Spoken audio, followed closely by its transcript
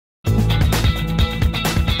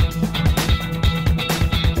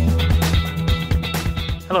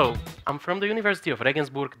Hello, I'm from the University of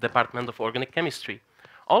Regensburg, Department of Organic Chemistry.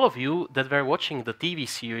 All of you that were watching the TV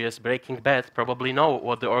series Breaking Bad probably know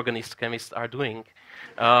what the organic chemists are doing.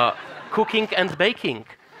 Cooking and baking.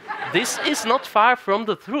 This is not far from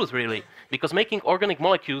the truth, really, because making organic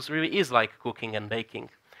molecules really is like cooking and baking.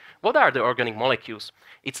 What are the organic molecules?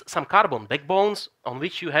 It's some carbon backbones on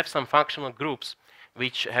which you have some functional groups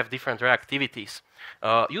which have different reactivities.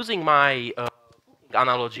 Using my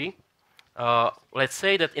analogy, let's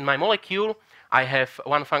say that in my molecule I have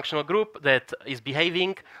one functional group that is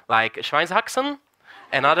behaving like Schweinshaxen,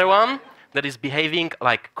 another one that is behaving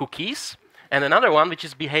like cookies, and another one which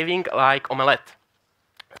is behaving like omelette.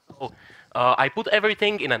 So, I put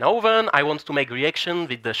everything in an oven. I want to make reaction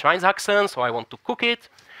with the Schweinshaxen, so I want to cook it.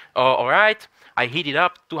 All right, I heat it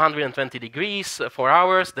up 220 degrees, 4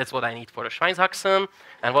 hours. That's what I need for a Schweinshaxen.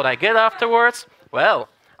 And what I get afterwards? Well,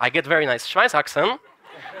 I get very nice Schweinshaxen.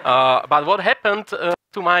 But what happened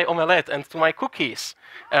to my omelette and to my cookies?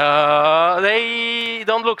 They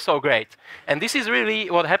don't look so great. And this is really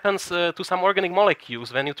what happens to some organic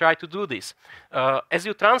molecules when you try to do this. As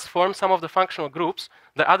you transform some of the functional groups,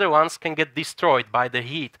 the other ones can get destroyed by the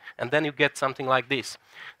heat, and then you get something like this.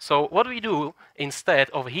 So what we do instead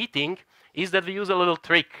of heating is that we use a little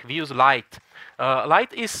trick. We use light.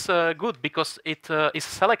 Light is good because it is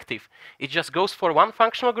selective. It just goes for one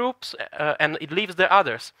functional group and it leaves the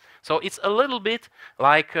others. So it's a little bit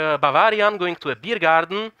like a Bavarian going to a beer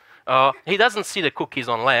garden. He doesn't see the cookies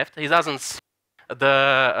on left. He doesn't see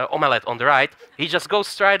the omelette on the right. He just goes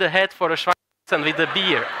straight ahead for a Schweinshaxen with the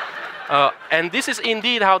beer. And this is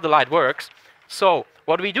indeed how the light works. So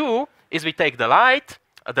what we do is we take the light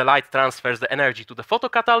transfers the energy to the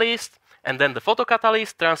photocatalyst, and then the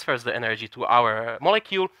photocatalyst transfers the energy to our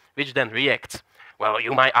molecule, which then reacts. Well,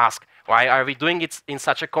 you might ask, why are we doing it in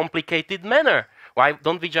such a complicated manner? Why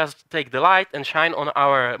don't we just take the light and shine on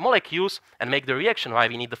our molecules and make the reaction? Why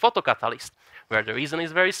we need the photocatalyst? Well, the reason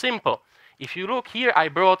is very simple. If you look here, I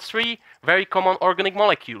brought 3 very common organic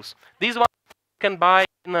molecules. These ones you can buy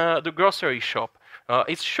in the grocery shop.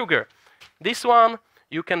 It's sugar. This one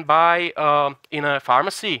you can buy in a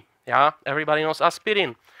pharmacy. Yeah, everybody knows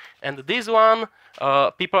aspirin. And this one,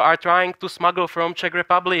 people are trying to smuggle from Czech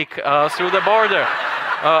Republic through the border.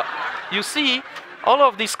 You see, all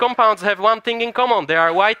of these compounds have one thing in common. They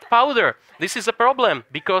are white powder. This is a problem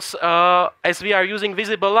because as we are using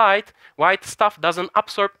visible light, white stuff doesn't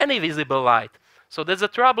absorb any visible light. So that's a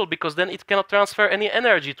trouble because then it cannot transfer any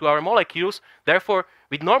energy to our molecules. Therefore,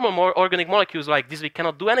 with normal organic molecules like this, we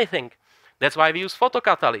cannot do anything. That's why we use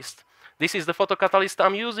photocatalyst. This is the photocatalyst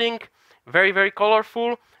I'm using. Very, very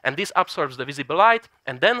colorful, and this absorbs the visible light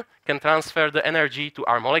and then can transfer the energy to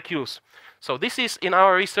our molecules. So this is in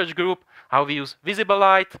our research group how we use visible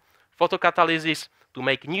light, photocatalysis to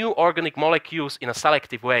make new organic molecules in a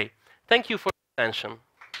selective way. Thank you for your attention.